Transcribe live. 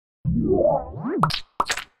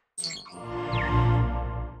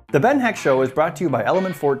The Ben Heck Show is brought to you by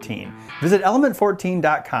Element 14. Visit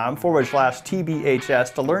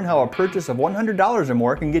element14.com/TBHS to learn how a purchase of $100 or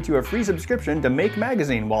more can get you a free subscription to Make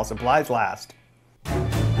Magazine while supplies last.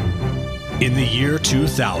 In the year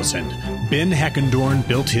 2000, Ben Heckendorn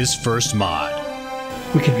built his first mod.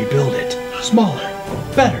 We can rebuild it. Smaller,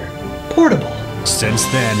 better, portable. Since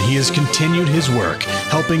then, he has continued his work,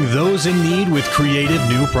 helping those in need with creative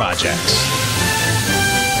new projects.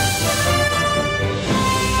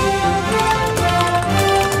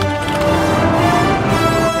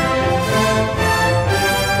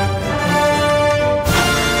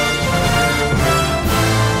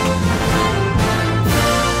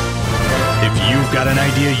 Got an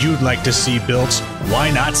idea you'd like to see built?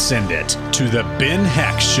 Why not send it to the Ben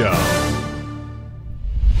Heck Show?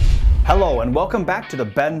 Hello and welcome back to the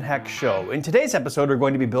Ben Heck Show. In today's episode, we're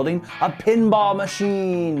going to be building a pinball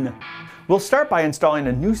machine. We'll start by installing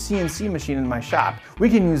a new CNC machine in my shop. We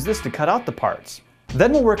can use this to cut out the parts.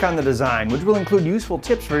 Then we'll work on the design, which will include useful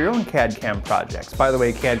tips for your own CAD/CAM projects. By the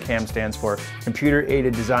way, CAD/CAM stands for Computer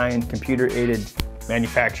Aided Design, Computer Aided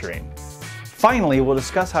Manufacturing. Finally, we'll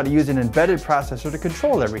discuss how to use an embedded processor to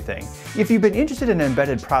control everything. If you've been interested in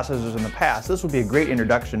embedded processors in the past, this will be a great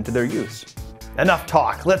introduction to their use. Enough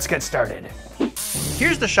talk, let's get started.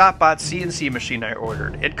 Here's the ShopBot CNC machine I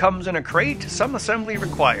ordered. It comes in a crate, some assembly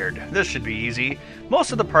required. This should be easy.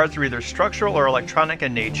 Most of the parts are either structural or electronic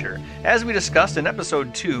in nature. As we discussed in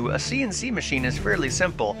episode 2, a CNC machine is fairly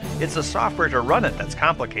simple. It's the software to run it that's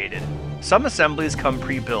complicated. Some assemblies come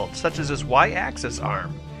pre-built, such as this Y-axis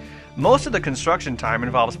arm. Most of the construction time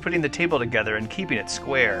involves putting the table together and keeping it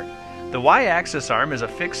square. The Y-axis arm is a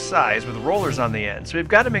fixed size with rollers on the end, so we've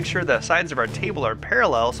got to make sure the sides of our table are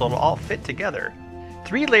parallel so it'll all fit together.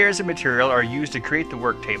 3 layers of material are used to create the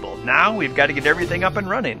work table. Now we've got to get everything up and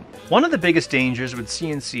running. One of the biggest dangers with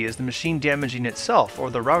CNC is the machine damaging itself or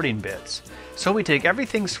the routing bits. So we take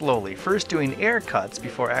everything slowly, first doing air cuts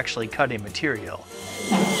before actually cutting material.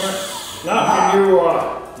 Now can you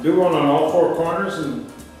do one on all 4 corners and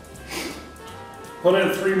put in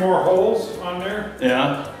 3 more holes on there?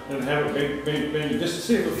 Yeah. And have a big, just to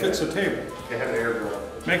see if it fits the table. They have air drill.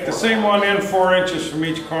 Make the same one in 4 inches from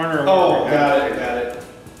each corner. Oh, got it.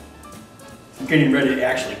 I'm getting ready to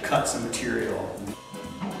actually cut some material.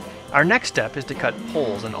 Our next step is to cut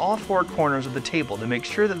holes in all 4 corners of the table to make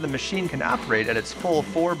sure that the machine can operate at its full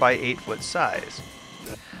 4 by 8 foot size.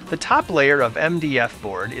 The top layer of MDF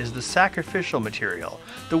board is the sacrificial material,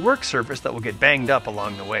 the work surface that will get banged up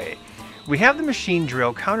along the way. We have the machine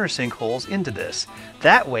drill countersink holes into this.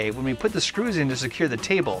 That way, when we put the screws in to secure the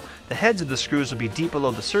table, the heads of the screws will be deep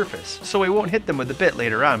below the surface, so we won't hit them with the bit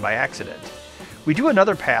later on by accident. We do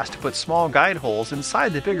another pass to put small guide holes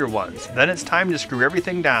inside the bigger ones. Then it's time to screw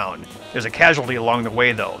everything down. There's a casualty along the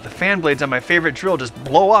way though. The fan blades on my favorite drill just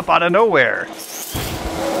blow up out of nowhere.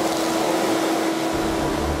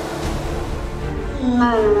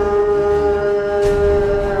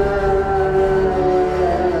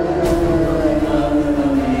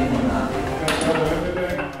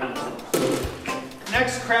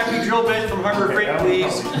 Next crappy drill bit from Harbor Freight,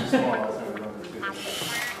 please.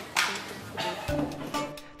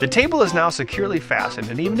 The table is now securely fastened,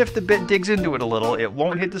 and even if the bit digs into it a little, it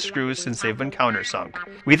won't hit the screws since they've been countersunk.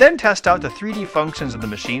 We then test out the 3D functions of the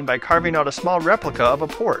machine by carving out a small replica of a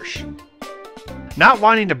Porsche. Not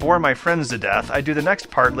wanting to bore my friends to death, I do the next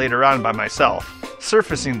part later on by myself,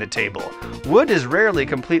 surfacing the table. Wood is rarely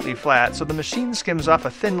completely flat, so the machine skims off a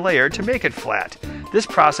thin layer to make it flat. This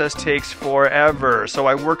process takes forever, so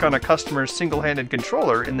I work on a customer's single-handed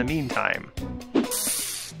controller in the meantime.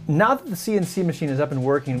 Now that the CNC machine is up and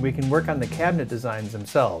working, we can work on the cabinet designs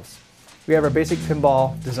themselves. We have our basic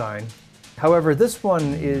pinball design. However, this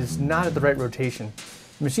one is not at the right rotation.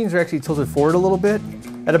 The machines are actually tilted forward a little bit,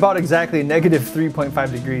 at about exactly negative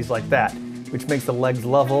 3.5 degrees like that, which makes the legs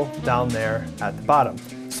level down there at the bottom.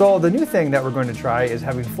 So the new thing that we're going to try is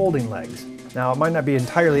having folding legs. Now it might not be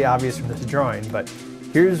entirely obvious from this drawing, but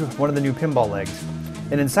here's one of the new pinball legs.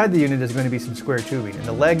 And inside the unit is going to be some square tubing, and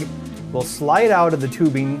the leg will slide out of the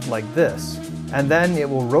tubing like this, and then it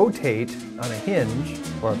will rotate on a hinge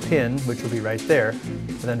or a pin, which will be right there,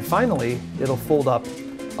 and then finally it'll fold up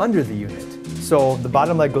under the unit. So the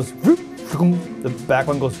bottom leg goes the back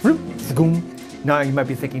one goes Now you might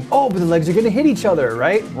be thinking, oh, but the legs are going to hit each other,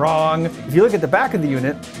 right? Wrong. If you look at the back of the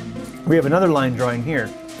unit, we have another line drawing here.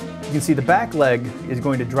 You can see the back leg is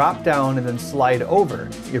going to drop down and then slide over.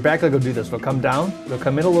 Your back leg will do this. It'll come down, it'll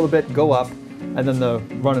come in a little bit, go up, and then the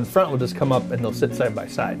one in front will just come up and they'll sit side by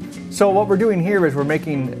side. So what we're doing here is we're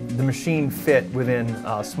making the machine fit within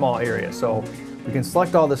a small area. So We can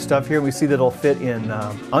select all this stuff here and we see that it'll fit in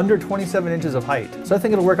under 27 inches of height. So I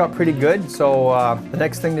think it'll work out pretty good. So the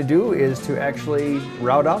next thing to do is to actually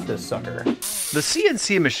route out this sucker. The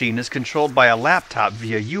CNC machine is controlled by a laptop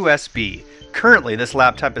via USB. Currently, this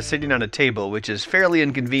laptop is sitting on a table, which is fairly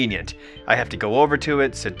inconvenient. I have to go over to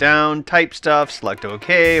it, sit down, type stuff, select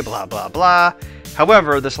OK, blah blah blah.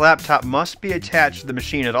 However, this laptop must be attached to the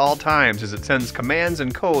machine at all times as it sends commands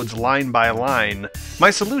and codes line by line.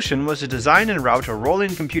 My solution was to design and route a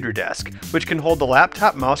rolling computer desk, which can hold the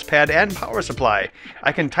laptop, mousepad, and power supply.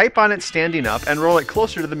 I can type on it standing up and roll it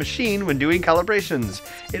closer to the machine when doing calibrations.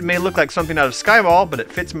 It may look like something out of Skyball, but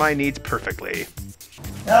it fits my needs perfectly.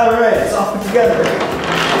 Alright, it's all put together.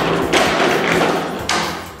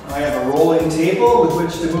 I have a rolling table with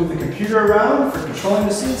which to move the computer around for controlling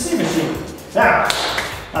the CNC machine. Now,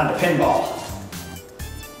 on to pinball.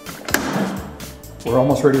 We're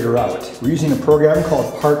almost ready to route. We're using a program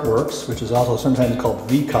called Partworks, which is also sometimes called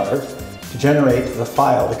vCarve, to generate the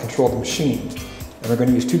file to control the machine. And we're going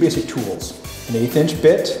to use two basic tools. An 1/8 inch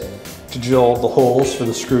bit to drill the holes for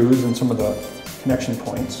the screws and some of the connection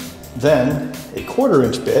points. Then a 1/4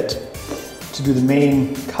 inch bit to do the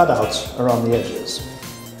main cutouts around the edges.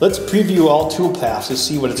 Let's preview all tool paths to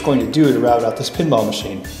see what it's going to do to route out this pinball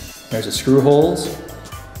machine. There's the screw holes,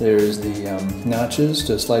 there's the notches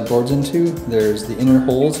to slide boards into, there's the inner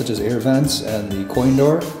holes such as air vents and the coin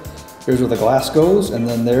door, there's where the glass goes, and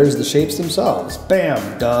then there's the shapes themselves.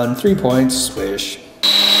 Bam! Done. 3 points. Swish.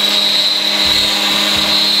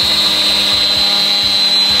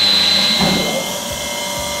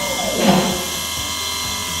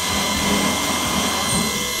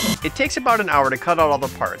 It takes about an hour to cut out all the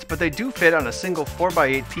parts, but they do fit on a single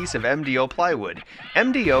 4x8 piece of MDO plywood.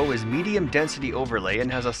 MDO is medium density overlay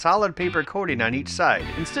and has a solid paper coating on each side,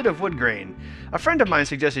 instead of wood grain. A friend of mine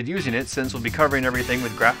suggested using it since we'll be covering everything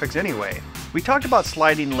with graphics anyway. We talked about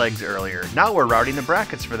sliding legs earlier, now we're routing the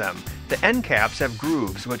brackets for them. The end caps have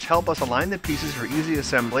grooves, which help us align the pieces for easy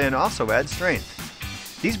assembly and also add strength.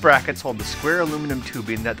 These brackets hold the square aluminum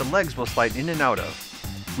tubing that the legs will slide in and out of.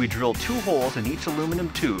 We drill 2 holes in each aluminum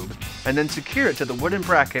tube and then secure it to the wooden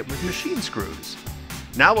bracket with machine screws.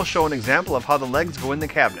 Now we'll show an example of how the legs go in the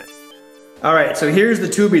cabinet. Alright, so here's the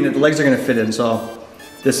tubing that the legs are going to fit in, so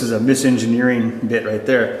this is a misengineering bit right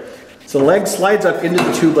there. So the leg slides up into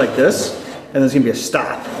the tube like this, and there's going to be a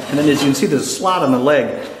stop. And then as you can see, there's a slot on the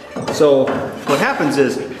leg. So what happens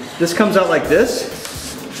is, this comes out like this,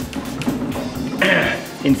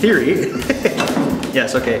 in theory.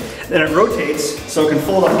 Yes, okay. Then it rotates so it can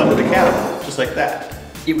fold up under the cabinet, just like that.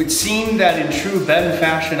 It would seem that in true bend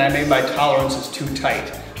fashion, I made my tolerances too tight.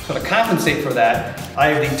 So to compensate for that, I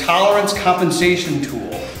have the tolerance compensation tool.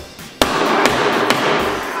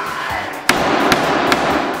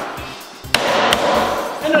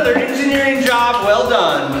 Another engineering job well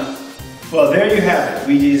done. Well, there you have it.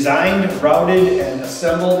 We designed, routed, and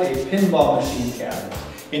assembled a pinball machine cabinet.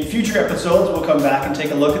 In future episodes, we'll come back and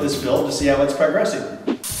take a look at this build to see how it's progressing.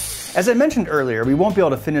 As I mentioned earlier, we won't be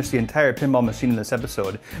able to finish the entire pinball machine in this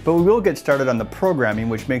episode, but we will get started on the programming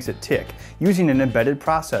which makes it tick, using an embedded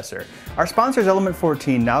processor. Our sponsors Element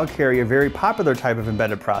 14 now carry a very popular type of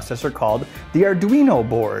embedded processor called the Arduino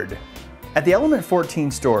board. At the Element 14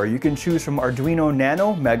 store, you can choose from Arduino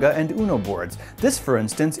Nano, Mega, and Uno boards. This, for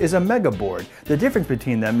instance, is a Mega board. The difference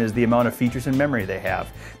between them is the amount of features and memory they have.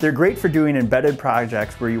 They're great for doing embedded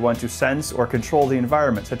projects where you want to sense or control the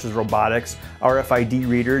environment, such as robotics, RFID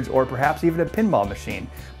readers, or perhaps even a pinball machine.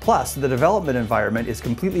 Plus, the development environment is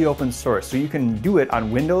completely open source, so you can do it on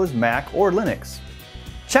Windows, Mac, or Linux.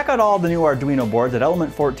 Check out all the new Arduino boards at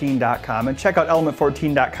element14.com and check out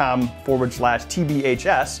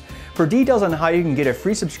element14.com/TBHS for details on how you can get a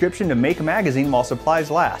free subscription to Make Magazine while supplies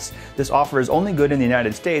last. This offer is only good in the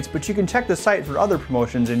United States, but you can check the site for other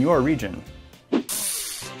promotions in your region.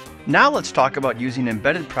 Now let's talk about using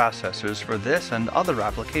embedded processors for this and other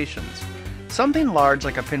applications. Something large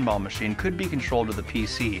like a pinball machine could be controlled with a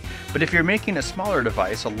PC, but if you're making a smaller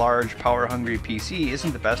device, a large, power-hungry PC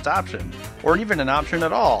isn't the best option, or even an option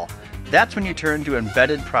at all. That's when you turn to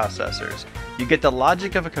embedded processors. You get the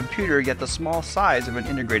logic of a computer, yet the small size of an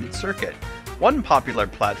integrated circuit. One popular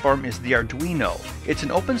platform is the Arduino. It's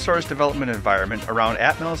an open source development environment around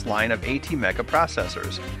Atmel's line of ATmega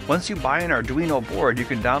processors. Once you buy an Arduino board, you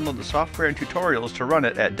can download the software and tutorials to run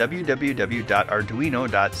it at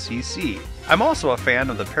www.arduino.cc. I'm also a fan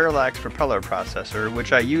of the Parallax Propeller processor,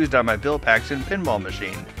 which I used on my Bill Paxton pinball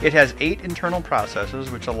machine. It has 8 internal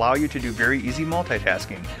processors which allow you to do very easy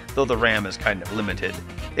multitasking, though the RAM is kind of limited.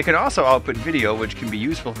 It can also output video, which can be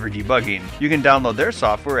useful for debugging. You can download their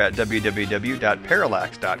software at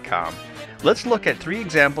www.parallax.com. Let's look at 3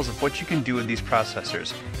 examples of what you can do with these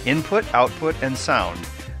processors: input, output, and sound.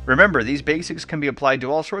 Remember, these basics can be applied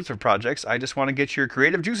to all sorts of projects. I just want to get your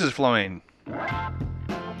creative juices flowing.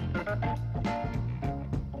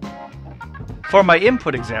 For my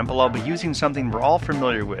input example, I'll be using something we're all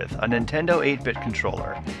familiar with, a Nintendo 8-bit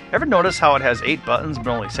controller. Ever notice how it has 8 buttons but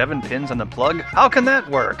only 7 pins on the plug? How can that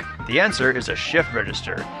work? The answer is a shift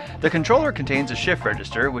register. The controller contains a shift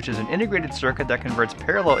register, which is an integrated circuit that converts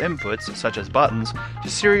parallel inputs, such as buttons, to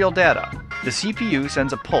serial data. The CPU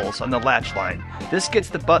sends a pulse on the latch line. This gets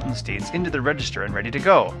the button states into the register and ready to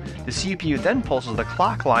go. The CPU then pulses the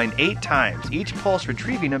clock line 8 times, each pulse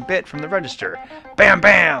retrieving a bit from the register. Bam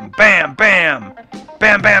bam! Bam bam!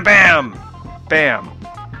 Bam bam bam! Bam!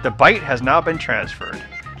 The byte has now been transferred.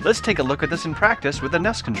 Let's take a look at this in practice with a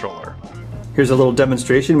NES controller. Here's a little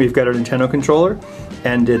demonstration. We've got our Nintendo controller,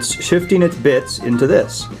 and it's shifting its bits into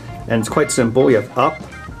this. And it's quite simple. We have up,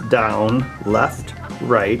 down, left,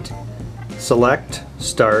 right, select,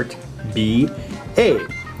 start, B, A.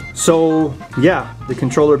 So yeah, the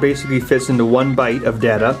controller basically fits into 1 byte of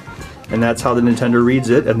data, and that's how the Nintendo reads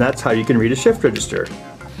it, and that's how you can read a shift register.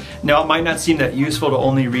 Now, it might not seem that useful to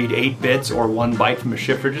only read 8 bits or 1 byte from a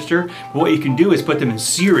shift register, but what you can do is put them in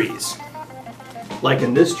series, like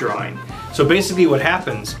in this drawing. So basically what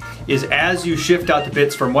happens is as you shift out the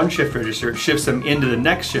bits from one shift register, it shifts them into the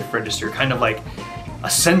next shift register, kind of like a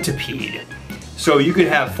centipede. So you could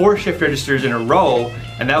have 4 shift registers in a row,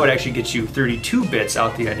 and that would actually get you 32 bits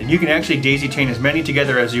out the end. And you can actually daisy chain as many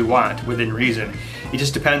together as you want within reason. It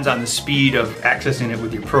just depends on the speed of accessing it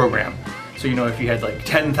with your program. So you know, if you had like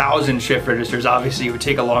 10,000 shift registers, obviously it would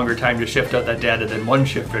take a longer time to shift out that data than 1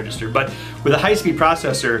 shift register. But with a high-speed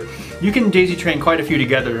processor, you can daisy chain quite a few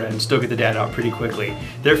together and still get the data out pretty quickly,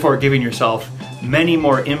 therefore giving yourself many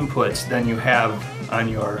more inputs than you have on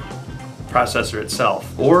your processor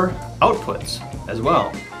itself, or outputs as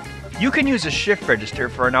well. You can use a shift register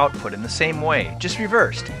for an output in the same way, just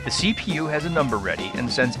reversed. The CPU has a number ready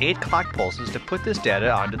and sends 8 clock pulses to put this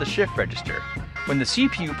data onto the shift register. When the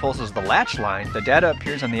CPU pulses the latch line, the data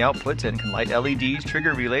appears on the outputs and can light LEDs,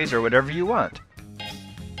 trigger relays, or whatever you want.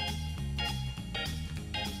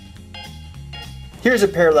 Here's a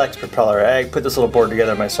Parallax Propeller. I put this little board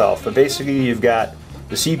together myself, but basically you've got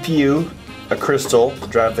the CPU, a crystal to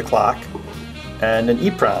drive the clock, and an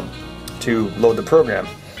EEPROM to load the program,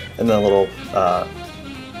 and then a little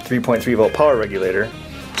 3.3 volt power regulator.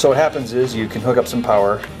 So what happens is you can hook up some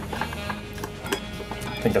power.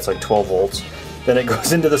 I think that's like 12 volts. Then it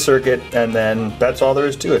goes into the circuit, and then that's all there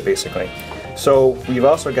is to it basically. So we've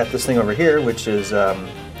also got this thing over here, which is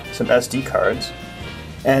some SD cards.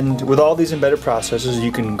 And with all these embedded processors,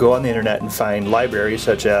 you can go on the internet and find libraries,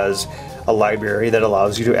 such as a library that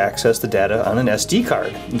allows you to access the data on an SD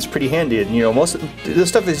card. It's pretty handy, and you know, most of this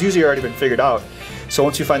stuff has usually already been figured out. So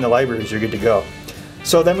once you find the libraries, you're good to go.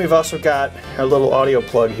 So then we've also got our little audio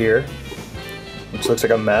plug here, which looks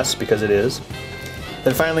like a mess because it is.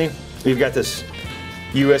 Then finally, we've got this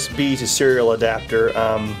USB to serial adapter.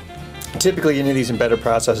 Typically, any of these embedded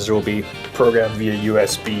processors will be programmed via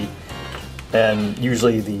USB, and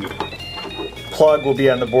usually the plug will be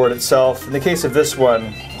on the board itself. In the case of this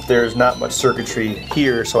one, there's not much circuitry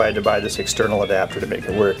here, so I had to buy this external adapter to make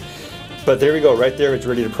it work. But there we go, right there, it's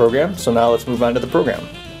ready to program. So now let's move on to the program.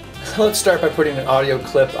 Let's start by putting an audio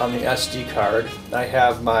clip on the SD card. I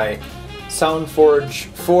have my SoundForge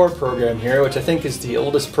 4 program here, which I think is the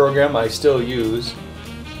oldest program I still use.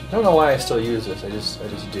 I don't know why I still use this, I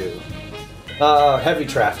just do. Heavy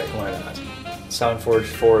traffic, why not? SoundForge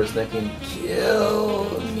 4 is thinking,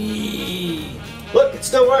 kill me. Look, it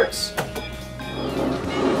still works.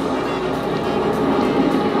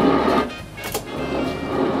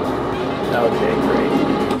 Okay, great.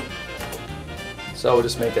 So we'll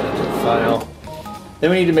just make that into a file. Then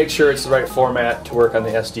we need to make sure it's the right format to work on the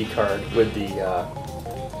SD card with the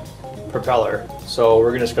propeller. So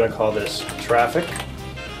we're just going to call this traffic.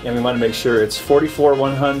 And we want to make sure it's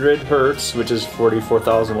 44100 Hertz, which is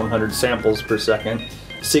 44,100 samples per second.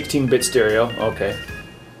 16-bit stereo, okay.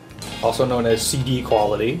 Also known as CD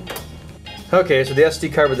quality. Okay, so the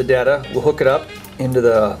SD card with the data, we'll hook it up into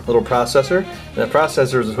the little processor. And the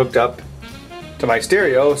processor is hooked up to my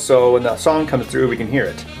stereo, so when the song comes through, we can hear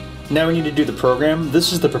it. Now we need to do the program.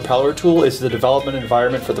 This is the Propeller tool. It's the development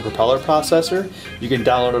environment for the Propeller processor. You can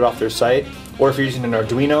download it off their site, or if you're using an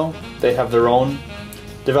Arduino, they have their own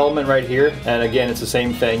development right here. And again, it's the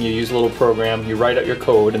same thing. You use a little program, you write out your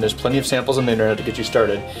code, and there's plenty of samples on the internet to get you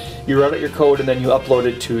started. You write out your code and then you upload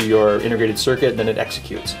it to your integrated circuit, and then it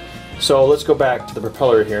executes. So let's go back to the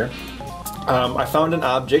Propeller here. I found an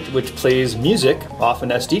object which plays music off an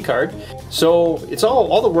SD card. So it's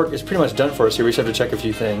all the work is pretty much done for us here. We just have to check a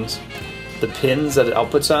few things. The pins that it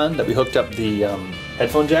outputs on that we hooked up the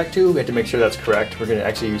headphone jack to, we had to make sure that's correct. We're going to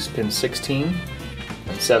actually use pin 16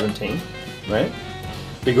 and 17, right?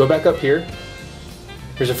 We go back up here.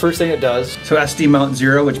 Here's the first thing it does. So SD mount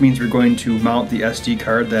 0, which means we're going to mount the SD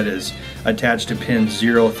card that is attached to pins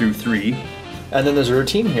 0 through 3. And then there's a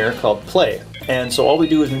routine here called play. And so all we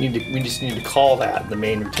do is we just need to call that the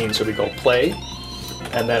main routine. So we go play,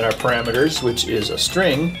 and then our parameters, which is a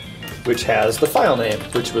string, which has the file name,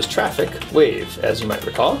 which was traffic wave, as you might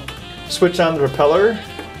recall. Switch on the propeller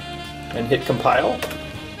and hit compile.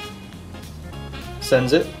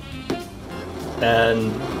 Sends it.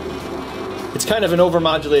 And it's kind of an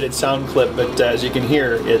overmodulated sound clip, but as you can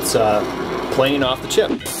hear, it's playing off the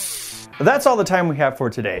chip. That's all the time we have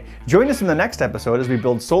for today. Join us in the next episode as we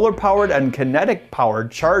build solar-powered and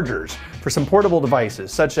kinetic-powered chargers for some portable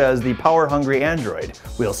devices, such as the power-hungry Android.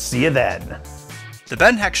 We'll see you then. The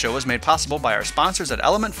Ben Heck Show is made possible by our sponsors at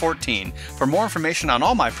Element 14. For more information on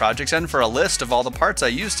all my projects and for a list of all the parts I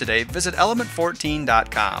used today, visit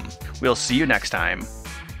element14.com. We'll see you next time.